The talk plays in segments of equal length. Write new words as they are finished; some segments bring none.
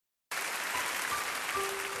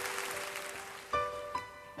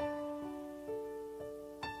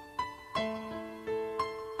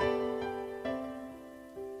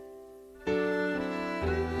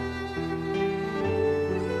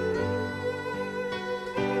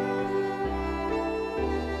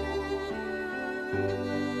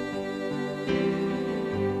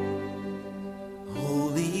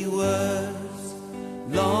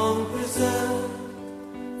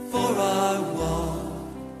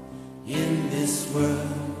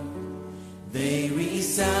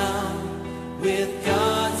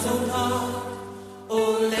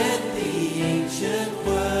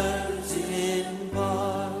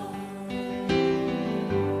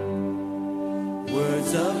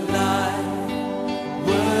Words of life,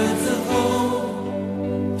 words of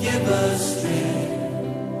hope, give us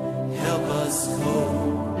strength, help us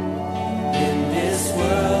cope in this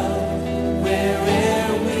world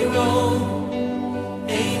where'er we roam.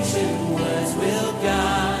 Ancient words will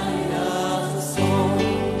guide us home.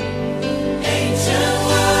 Ancient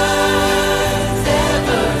words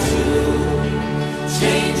ever true,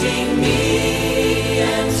 changing me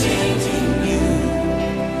and changing you.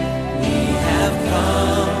 We have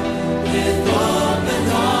come with open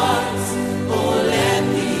hearts. Oh, let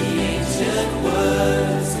the ancient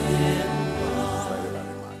words impart.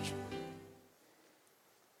 Very much.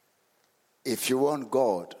 If you want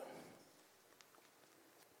God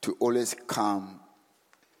to always come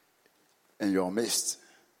in your midst,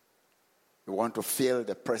 you want to feel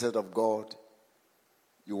the presence of God,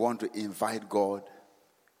 you want to invite God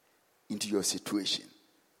into your situation,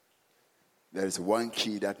 there is one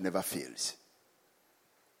key that never fails.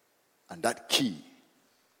 And that key,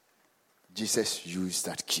 Jesus used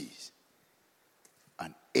that key.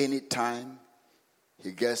 And anytime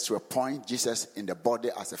he gets to a point, Jesus in the body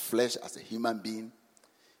as a flesh, as a human being,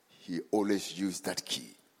 he always used that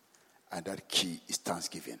key. And that key is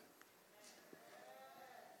thanksgiving.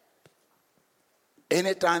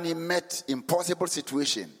 Anytime he met impossible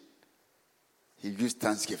situation, he used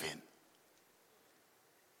thanksgiving.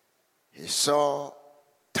 He saw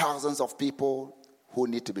thousands of people who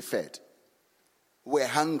need to be fed, who were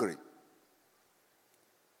hungry.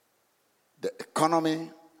 The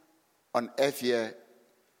economy on earth here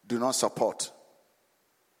do not support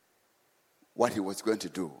what he was going to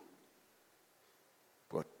do.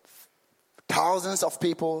 But thousands of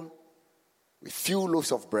people with few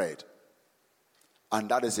loaves of bread, and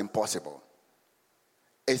that is impossible.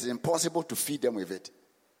 It's impossible to feed them with it.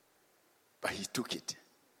 But he took it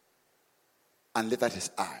and lifted his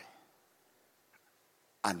eye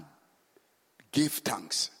and gave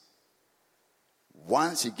thanks.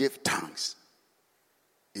 Once he gave thanks,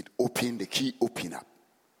 it opened, the key opened up,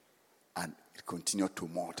 and it continued to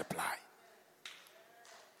multiply.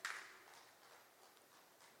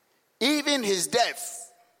 Even his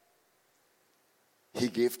death, he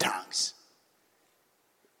gave thanks.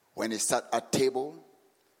 When he sat at table,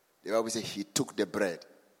 they always say he took the bread,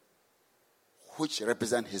 which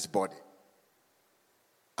represents his body,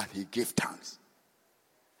 and he gave thanks,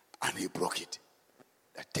 and he broke it,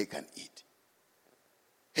 that take and eat.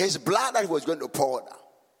 His blood that he was going to pour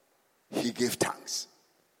down, he gave thanks.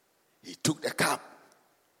 He took the cup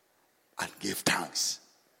and gave thanks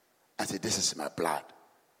and said, this is my blood.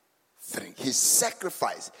 Drink. His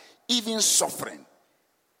sacrifice, even suffering,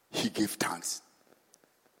 he gave thanks.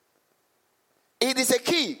 It is a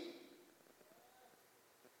key.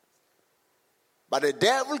 But the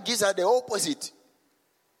devil gives us the opposite.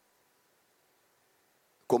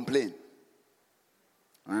 Complain.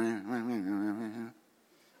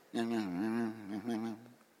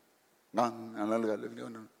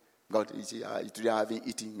 God is today having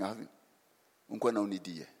eating, having.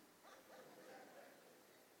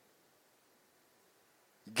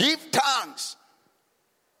 Give thanks.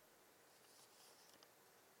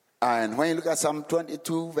 And when you look at Psalm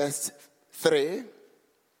 22 verse 3,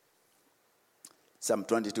 Psalm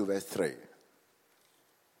 22 verse 3.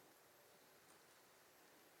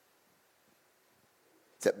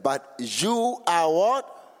 But you are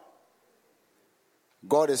what?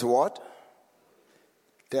 God is what?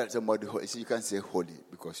 Tell somebody, you can't say holy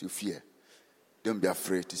because you fear. Don't be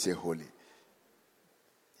afraid to say holy.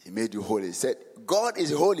 He made you holy. He said, God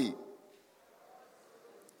is holy.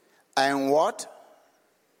 And what?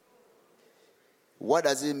 What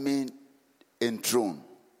does it mean enthroned?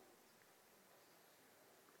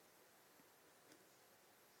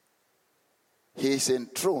 He is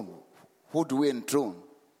enthroned. Who do we enthrone?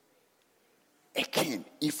 A king.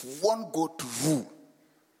 If one go to rule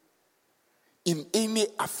in any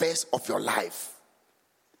affairs of your life,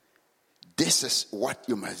 this is what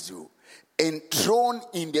you must do. Enthroned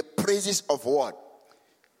in the praises of what?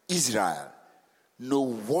 Israel. No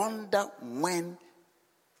wonder when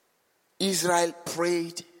Israel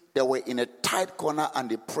prayed, they were in a tight corner and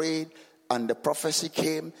they prayed, and the prophecy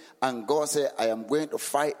came, and God said, I am going to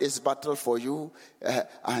fight this battle for you,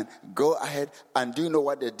 and go ahead. And do you know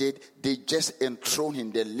what they did? They just enthroned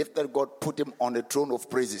him. They lifted God, put him on the throne of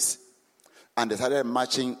praises, and they started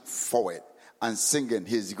marching forward and singing,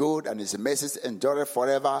 He's good and His mercies endure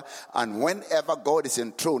forever. And whenever God is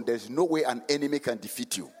enthroned, there's no way an enemy can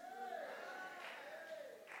defeat you.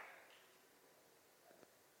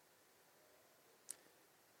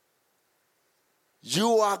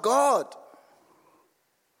 You are God.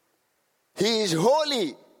 He is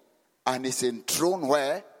holy. And is enthroned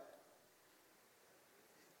where?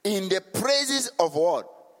 In the praises of what?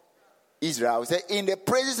 Israel. Say, in the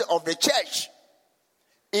praises of the church.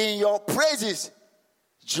 In your praises,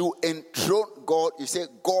 you enthrone God. You say,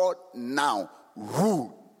 God, now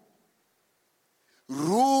rule.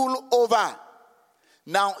 Rule over.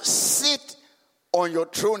 Now sit on your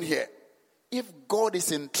throne here. If God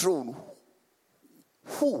is enthroned,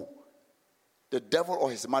 who? The devil or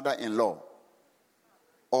his mother-in-law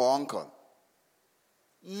or uncle?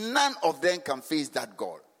 None of them can face that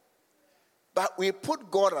God. But we put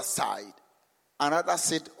God aside and rather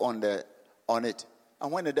sit on it.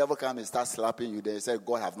 And when the devil comes and starts slapping you, they say,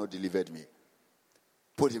 God have not delivered me.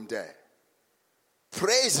 Put him there.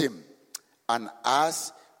 Praise him. And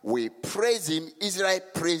as we praise him, Israel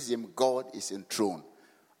praise him, God is enthroned.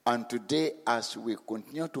 And today, as we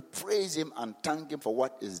continue to praise him and thank him for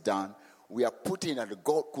what is done, we are putting that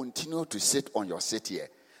God continue to sit on your seat here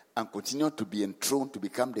and continue to be enthroned to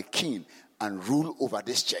become the king and rule over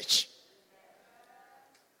this church.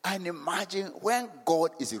 And imagine when God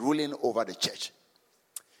is ruling over the church,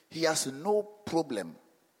 he has no problem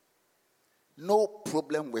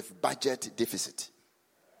with budget deficit.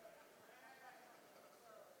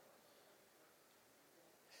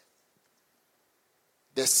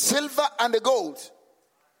 The silver and the gold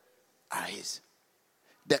are his.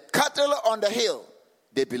 The cattle on the hill,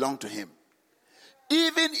 they belong to him.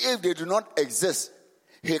 Even if they do not exist,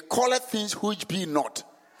 he calleth things which be not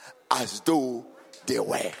as though they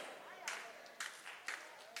were.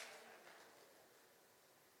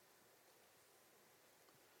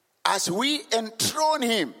 As we enthrone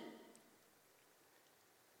him,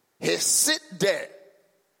 he sit there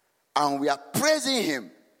and we are praising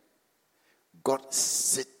him. God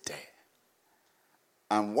sit there.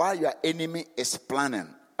 And while your enemy is planning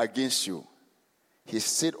against you, he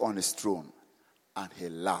sit on his throne and he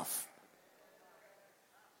laugh.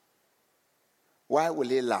 Why will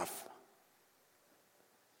he laugh?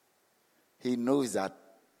 He knows that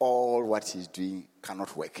all what he's doing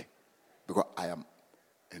cannot work because I am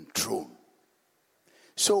enthroned.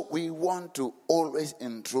 So we want to always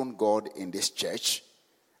enthrone God in this church,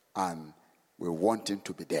 and we want him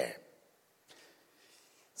to be there.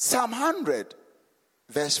 Psalm 100,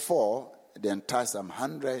 verse 4, the entire Psalm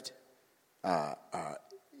 100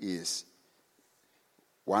 is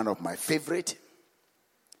one of my favorite.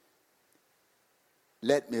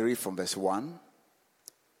 Let me read from verse 1.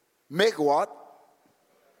 Make what?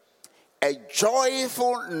 A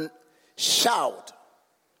joyful shout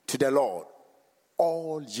to the Lord,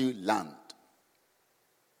 all you land.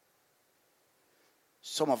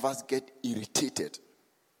 Some of us get irritated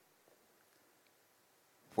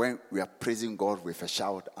when we are praising God with a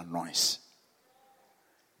shout and noise.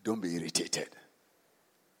 Don't be irritated.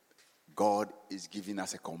 God is giving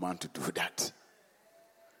us a command to do that.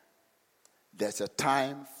 There's a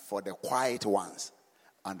time for the quiet ones,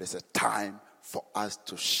 and there's a time for us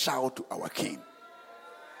to shout to our King.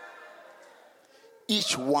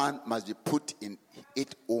 Each one must be put in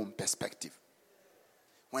its own perspective.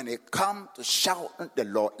 When it comes to shout at the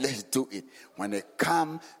Lord, let's do it. When it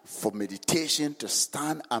comes for meditation, to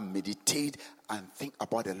stand and meditate and think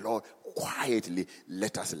about the Lord quietly,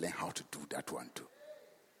 let us learn how to do that one too.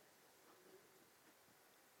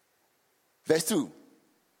 Verse 2.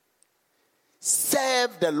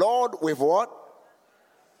 Serve the Lord with what?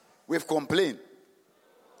 With complaint.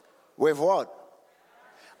 With what?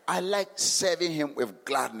 I like serving him with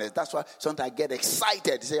gladness. That's why sometimes I get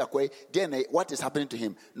excited. Say, okay, then what is happening to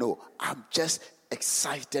him? No, I'm just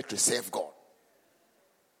excited to serve God.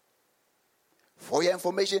 For your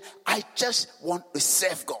information, I just want to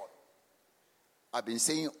serve God. I've been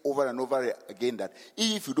saying over and over again that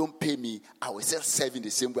if you don't pay me, I will still serve in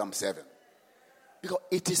the same way I'm serving. Because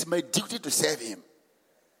it is my duty to serve him.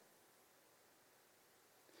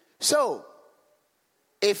 So,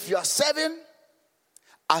 if you are serving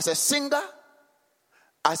as a singer,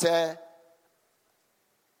 as an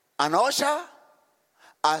usher,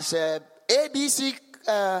 as a ABC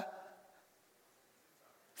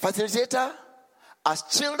facilitator, as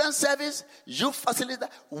children's service, youth facilitator,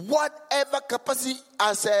 whatever capacity,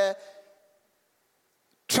 as a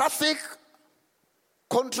traffic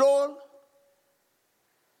control,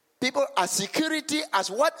 people as security, as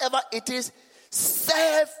whatever it is,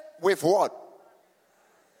 serve with what?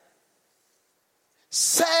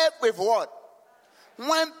 Serve with what?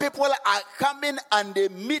 When people are coming and they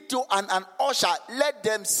meet you and an usher, let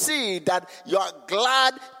them see that you are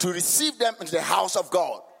glad to receive them into the house of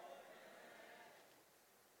God.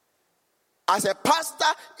 As a pastor,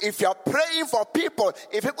 if you are praying for people,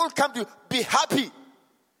 if people come to you, be happy.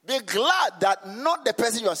 Be glad that not the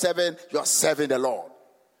person you are serving the Lord.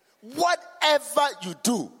 Whatever you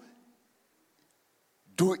do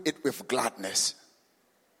it with gladness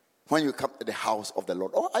when you come to the house of the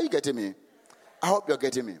Lord. Oh, are you getting me? I hope you're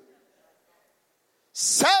getting me.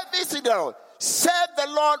 Service to the Lord. Serve the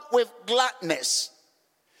Lord with gladness.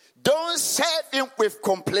 Don't serve him with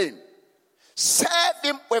complaint. Serve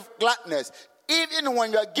him with gladness. Even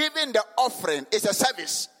when you're giving the offering, it's a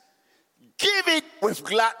service. Give it with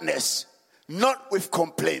gladness, not with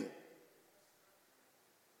complaint.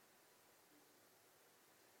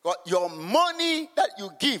 God, your money that you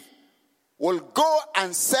give will go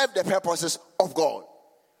and serve the purposes of God.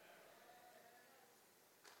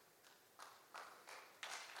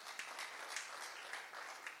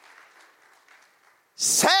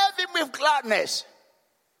 Serve him with gladness.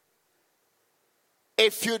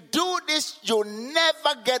 If you do this, you'll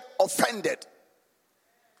never get offended.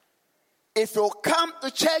 If you come to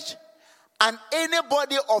church and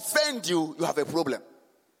anybody offend you, you have a problem.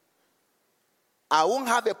 I won't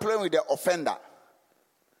have a problem with the offender.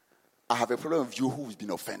 I have a problem with you who's been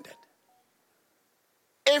offended.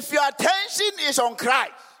 If your attention is on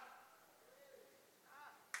Christ,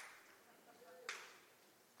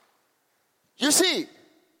 you see,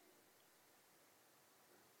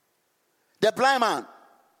 the blind man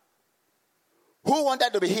who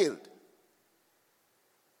wanted to be healed,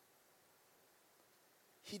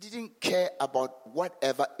 he didn't care about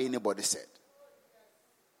whatever anybody said.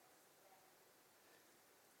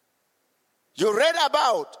 You read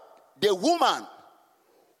about the woman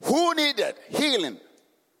who needed healing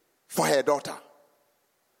for her daughter.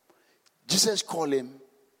 Jesus called him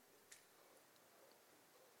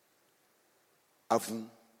Avun.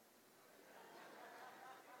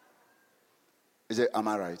 Is it, am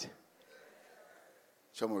I right?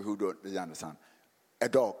 Some of you who don't understand. A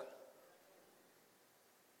dog.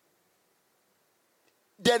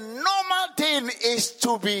 The normal thing is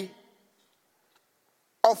to be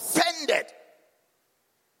offended.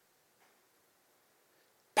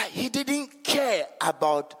 But he didn't care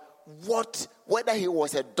about whether he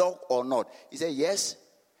was a dog or not. He said, yes,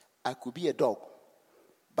 I could be a dog,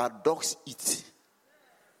 but dogs eat.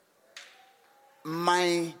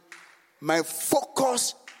 My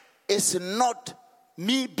focus is not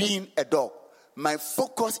me being a dog. My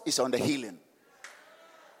focus is on the healing.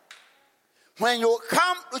 When you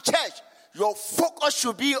come to church, your focus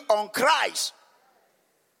should be on Christ.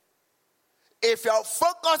 If your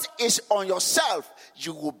focus is on yourself,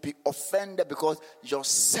 you will be offended because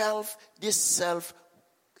this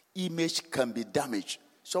self-image can be damaged.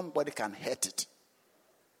 Somebody can hurt it.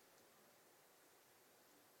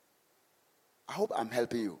 I hope I'm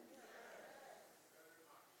helping you.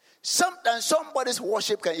 Sometimes somebody's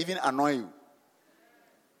worship can even annoy you.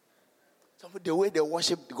 The way they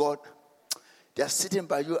worship God, they are sitting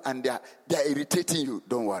by you and they are irritating you.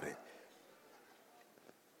 Don't worry.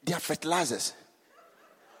 They are fertilizers.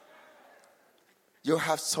 You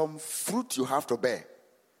have some fruit you have to bear.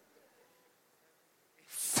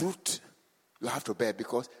 Fruit you have to bear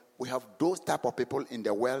because we have those type of people in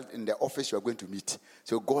the world, in the office you are going to meet.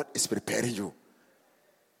 So God is preparing you.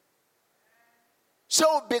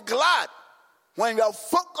 So be glad. When your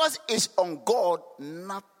focus is on God,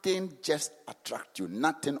 nothing just attracts you.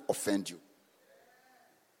 Nothing offends you.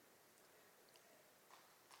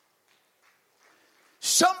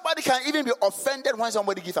 Somebody can even be offended when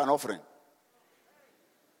somebody gives an offering.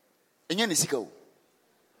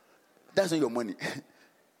 That's not your money.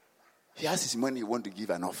 He has his money, he wants to give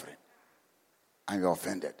an offering. And you're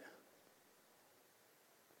offended.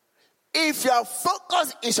 If your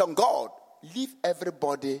focus is on God, leave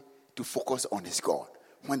everybody to focus on his God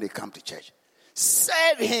when they come to church.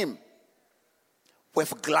 Serve him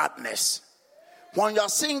with gladness. When you're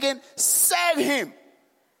singing, serve him.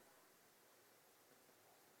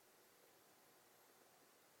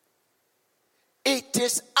 It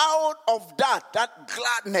is out of that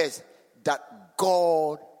gladness that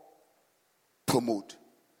God promotes.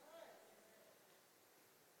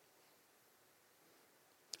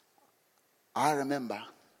 I remember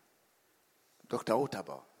Dr.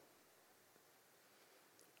 Otabo,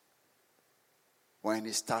 when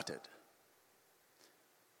he started,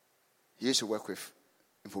 he used to work with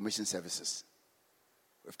information services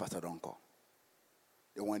with Pastor Donko.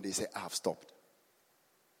 Then one day he said, I have stopped.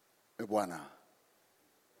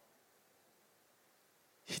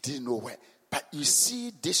 He didn't know where. But you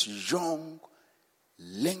see this young,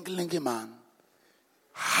 lingy man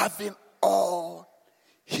having all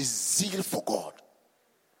his zeal for God.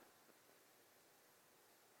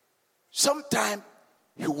 Sometimes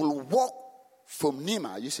he will walk from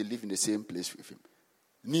Nima. I used to live in the same place with him.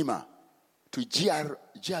 Nima to Giaro.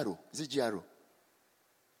 Is it Giaro?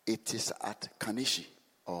 It is at Kanishi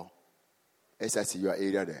or SIC, your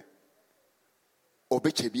area there.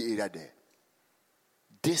 Obechebi area there.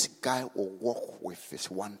 This guy will walk with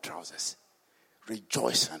his one trousers,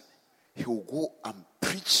 rejoicing. He will go and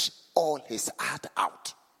preach all his heart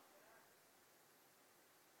out.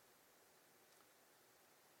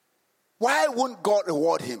 Why won't God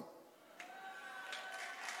reward him?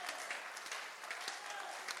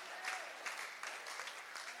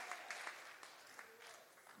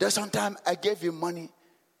 There's some time I gave him money.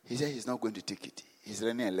 He said he's not going to take it. He's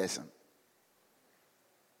learning a lesson.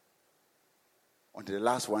 On the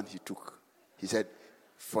last one he took, he said,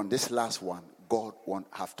 from this last one, God won't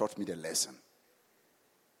have taught me the lesson.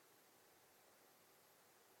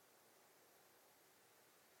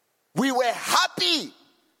 We were happy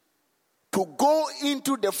to go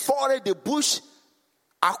into the forest, the bush,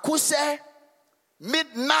 Akuse,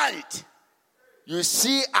 midnight. You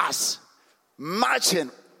see us marching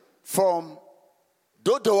from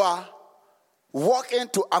Dodoa, walking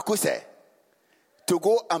to Akuse to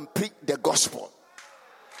go and preach the gospel.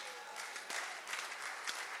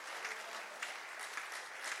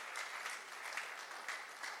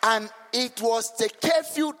 And it was the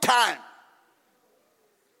curfew time.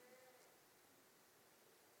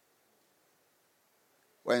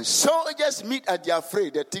 When soldiers meet at their fray,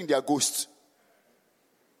 they think they are ghosts.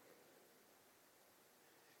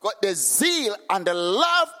 Got the zeal and the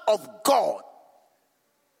love of God.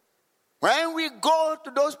 When we go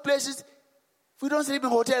to those places, we don't sleep in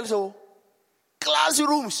hotels or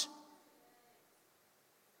classrooms.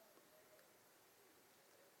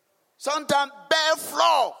 Sometimes bare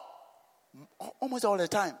floor. Almost all the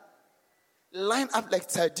time. Line up like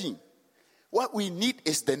sardine. What we need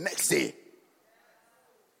is the next day.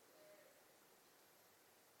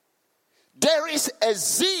 There is a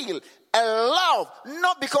zeal, a love,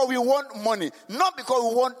 not because we want money, not because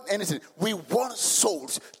we want anything. We want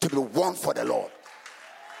souls to be won for the Lord.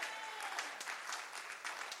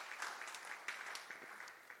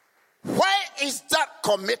 Where is that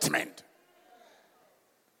commitment?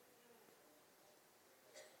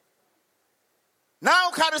 Now,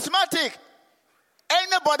 charismatic,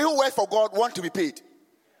 anybody who works for God wants to be paid.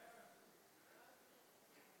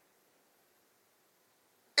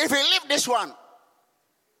 If we leave this one,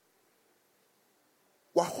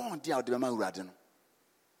 what do you do?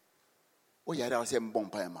 What you are saying, bomb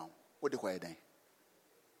pie man. What do you do?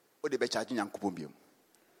 What do you charge young Kubumbium?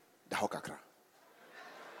 The Hokakra.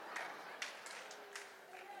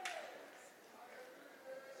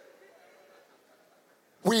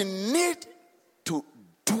 We need to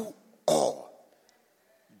do all.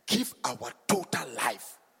 Give our total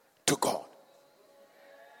life to God.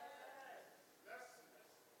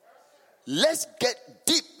 Let's get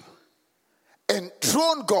deep and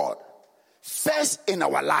enthrone God first in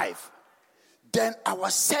our life. Then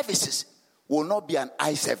our services will not be an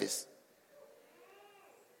eye service.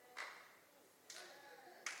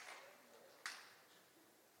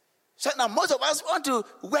 So now most of us want to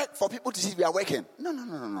work for people to see we are working.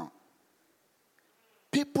 No.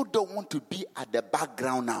 People don't want to be at the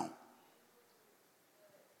background now.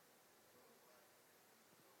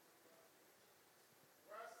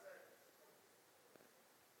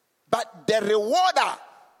 But the rewarder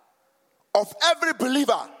of every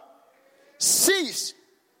believer sees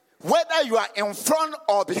whether you are in front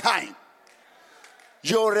or behind.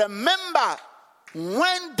 You remember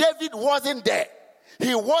when David wasn't there.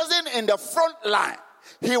 He wasn't in the front line.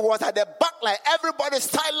 He was at the back line. Everybody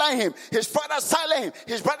sidelined him. His father sidelined him.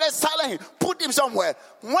 His brother sidelined him. Put him somewhere.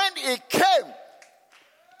 When he came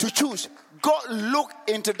to choose, God looked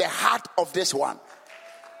into the heart of this one.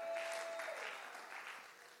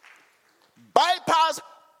 Bypass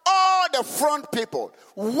all the front people.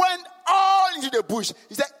 Went all into the bush.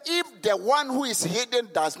 He said, if the one who is hidden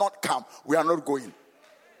does not come, we are not going.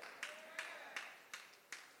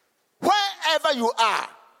 Wherever you are,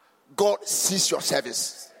 God sees your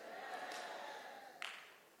service.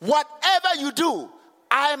 Whatever you do,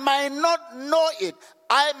 I might not know it.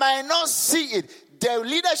 I might not see it. The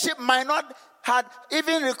leadership might not have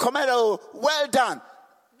even recommended, oh, well done.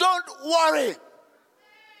 Don't worry.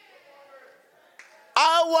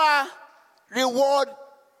 Our reward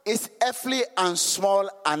is earthly and small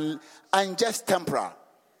and just temporal.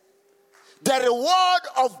 The reward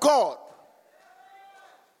of God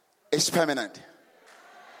is permanent.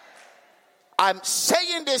 I'm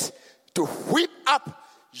saying this to whip up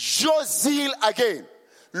your zeal again.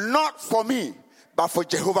 Not for me, but for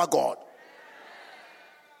Jehovah God.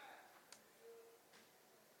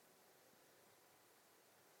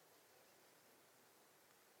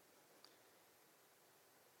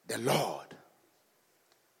 the Lord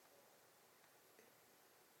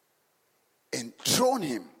enthrone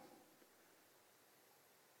him.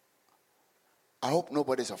 I hope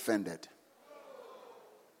nobody's offended.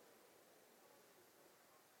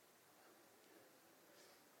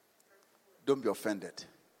 Don't be offended.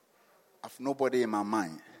 I have nobody in my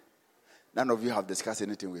mind. None of you have discussed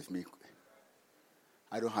anything with me.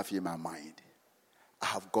 I don't have you in my mind. I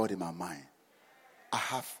have God in my mind. I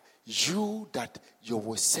have you that you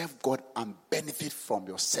will serve God and benefit from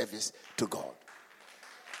your service to God.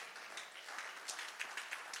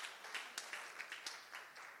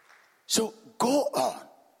 So go on.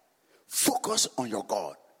 Focus on your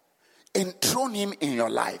God. Enthrone him in your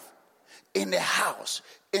life. In the house.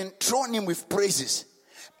 Enthrone him with praises.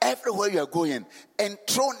 Everywhere you are going,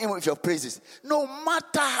 enthrone him with your praises. No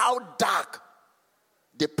matter how dark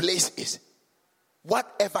the place is,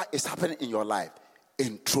 whatever is happening in your life,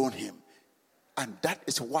 enthrone him. And that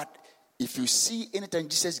is what, if you see anytime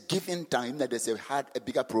Jesus giving time that they had a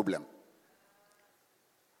bigger problem.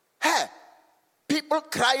 Hey, people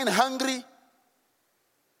crying hungry.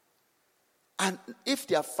 And if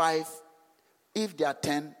they are 5, if they are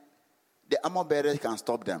 10, the armor bearer can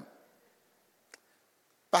stop them.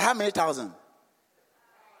 But how many thousand?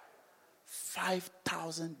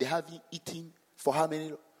 5,000. They haven't eaten for how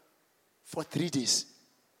many? For 3 days.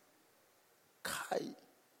 Kai.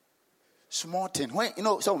 Small thing. When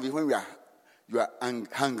some of you, when you are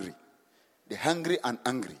hungry, the hungry and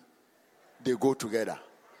angry, they go together.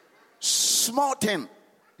 Small thing,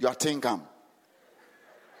 your thing come.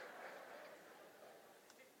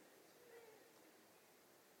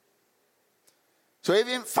 So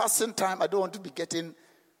even fasting time, I don't want to be getting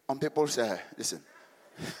on people's, listen.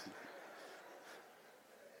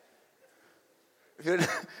 When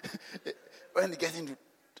you get into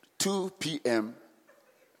 2 p.m.,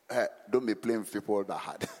 don't be playing with people that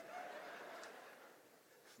hard.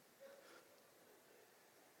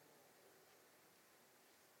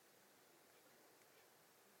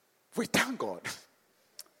 We thank God.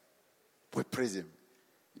 We praise him.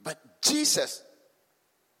 But Jesus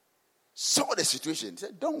saw the situation. He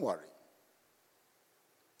said, don't worry.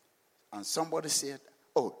 And somebody said,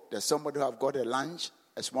 oh, there's somebody who have got a lunch,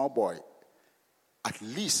 a small boy. At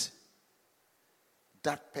least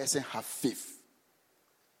that person have faith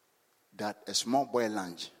that a small boy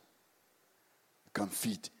lunch can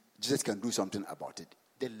feed. Jesus can do something about it.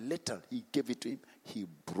 The little he gave it to him, he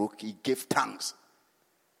broke, he gave thanks.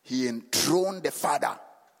 He enthroned the Father.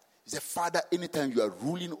 He said, Father, anytime you are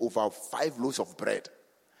ruling over 5 loaves of bread,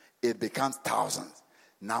 it becomes thousands.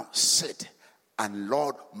 Now sit and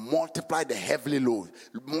Lord, multiply the heavenly load.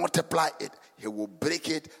 Multiply it. He will break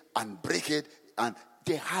it. And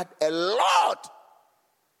they had a lot.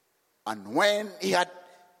 And when he had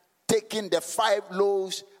taken the 5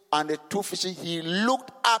 loaves and the 2 fishes, he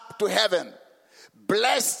looked up to heaven,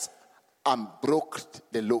 blessed and broke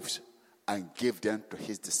the loaves and gave them to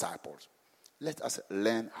his disciples. Let us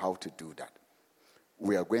learn how to do that.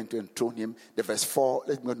 We are going to enthrone him. The verse 4,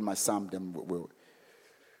 let me go to my psalm, then we'll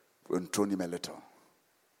enthrone him a little.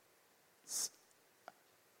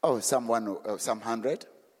 Oh, Psalm 100.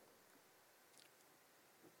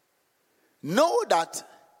 Know that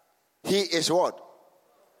he is what?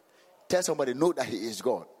 Tell somebody, know that he is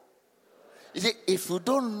God. You see, if you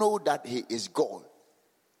don't know that he is God,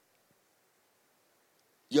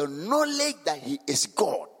 your knowledge that he is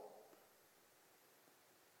God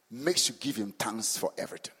makes you give him thanks for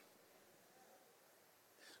everything.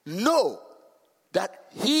 Know that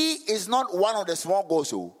he is not one of the small gods,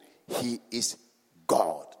 so he is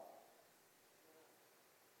God.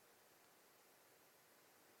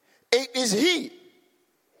 It is he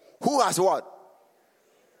who has what?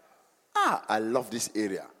 I love this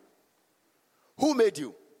area. Who made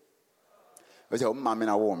you?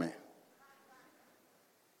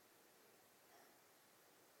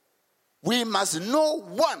 We must know,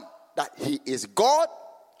 1, that he is God.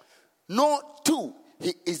 No, 2,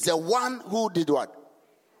 he is the one who did what?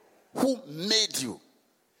 Who made you.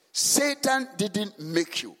 Satan didn't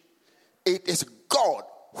make you. It is God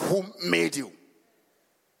who made you.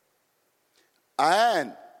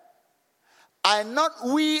 And not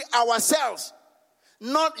we ourselves,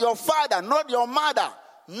 not your father, not your mother,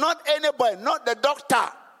 not anybody, not the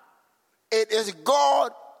doctor. It is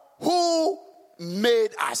God who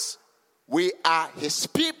made us. We are his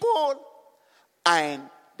people and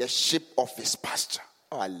the sheep of his pasture.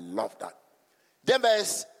 Oh, I love that. Then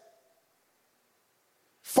verse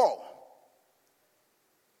 4.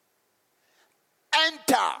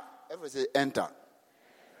 Enter. Everybody say enter.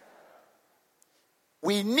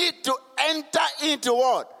 We need to enter into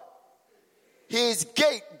what? his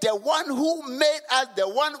gate, the one who made us, the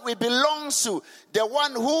one we belong to, the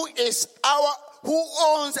one who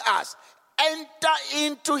owns us. Enter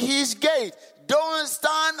into his gate. Don't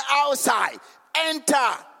stand outside.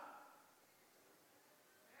 Enter.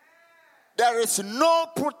 There is no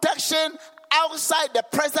protection outside the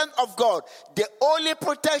presence of God. The only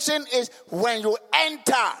protection is when you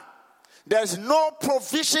enter. There's no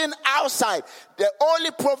provision outside. The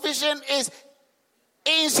only provision is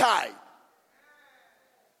inside.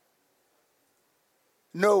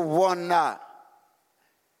 No wonder.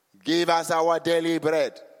 Give us our daily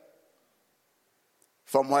bread.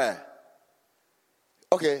 From where?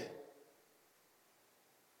 Okay.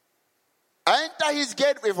 Enter his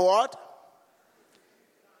gate with what?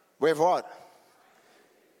 With what?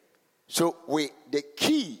 So the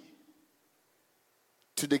key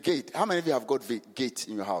to the gate. How many of you have got gate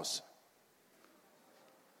in your house?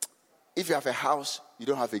 If you have a house, you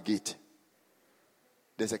don't have a gate.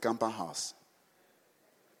 There's a compound house.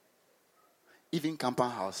 Even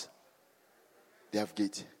compound house, they have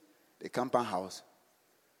gate. The compound house,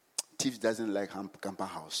 thieves doesn't like compound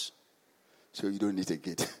house. So you don't need a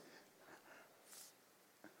gate.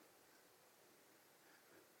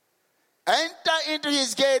 Enter into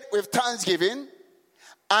his gate with thanksgiving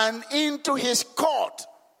and into his court.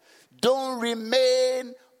 Don't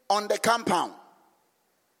remain on the compound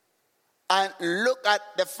and look at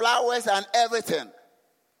the flowers and everything.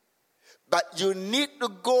 But you need to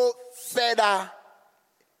go further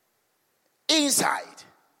inside.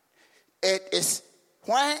 It is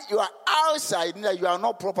when you are outside that you are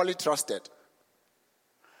not properly trusted.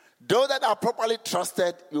 Those that are properly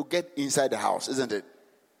trusted, you get inside the house, isn't it?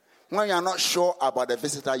 When you are not sure about the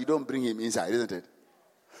visitor, you don't bring him inside, isn't it?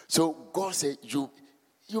 So God said, you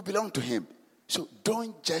belong to him. So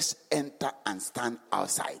don't just enter and stand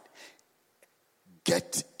outside.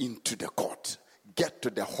 Get into the court. Get to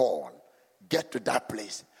the hall. Get to that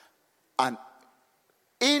place. And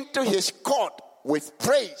into his court with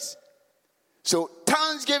praise. So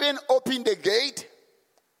thanksgiving, open the gate.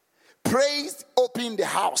 Praise, open the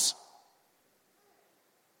house.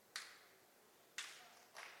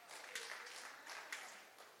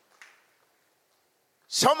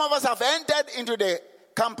 Some of us have entered into the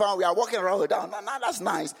compound. We are walking around down. Now that's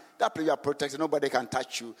nice. That place you are protected. Nobody can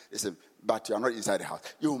touch you. But you are not inside the house.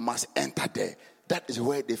 You must enter there. That is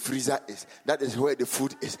where the freezer is. That is where the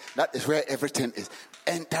food is. That is where everything is.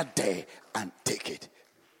 Enter there and take it.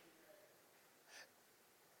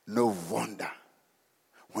 No wonder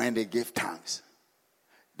when they gave thanks,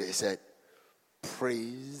 they said,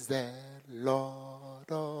 praise the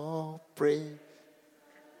Lord, oh praise.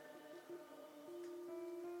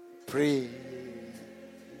 Praise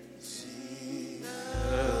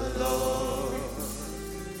the Lord.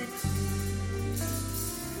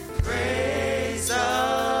 Praise the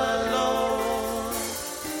Lord.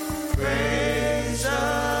 Praise the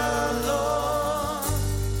Lord.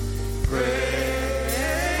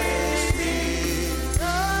 Praise be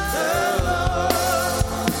the Lord.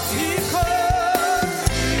 Because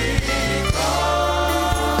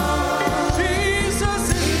Jesus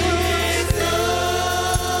is good.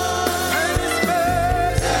 And his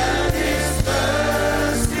mercy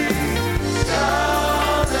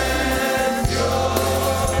shall endure.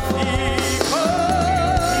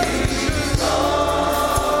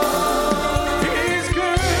 He's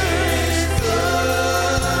good.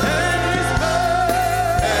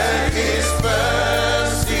 And his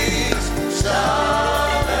mercy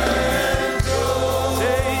shall endure.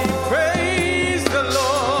 Say, praise the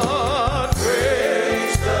Lord. Praise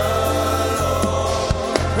the Lord.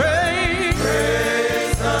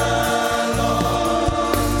 Praise the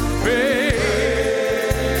Lord. Praise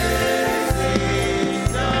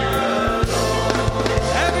the Lord.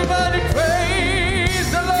 Everybody praise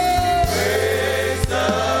the Lord. Praise the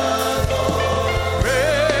Lord.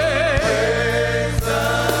 Praise the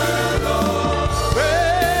Lord.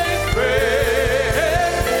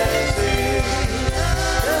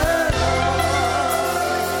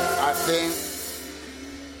 I think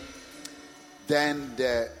then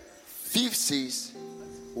the fifth says,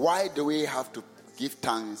 why do we have to give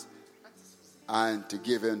thanks and to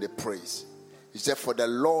give him the praise? He said, for the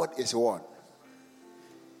Lord is what?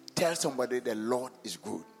 Tell somebody the Lord is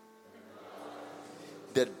good.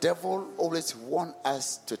 The devil always wants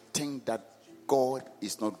us to think that God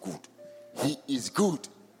is not good. He is good.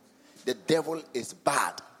 The devil is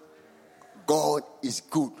bad. God is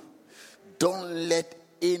good. Don't let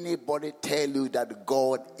anybody tell you that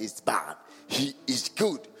God is bad. He is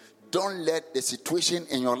good. Don't let the situation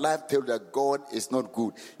in your life tell you that God is not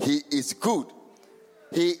good. He is good.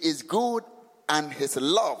 He is good, and his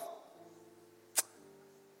love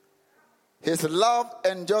His love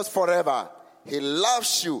endures forever. He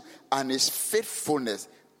loves you, and his faithfulness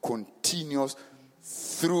continues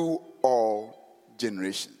through all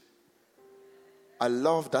generations. I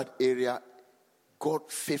love that area.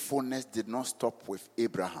 God's faithfulness did not stop with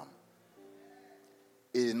Abraham.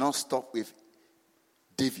 It did not stop with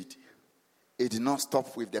David. It did not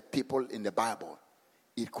stop with the people in the Bible.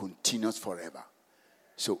 It continues forever.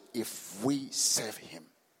 So if we serve him,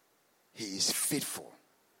 he is faithful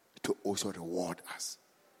to also reward us.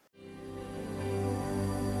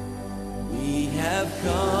 We have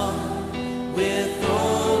come with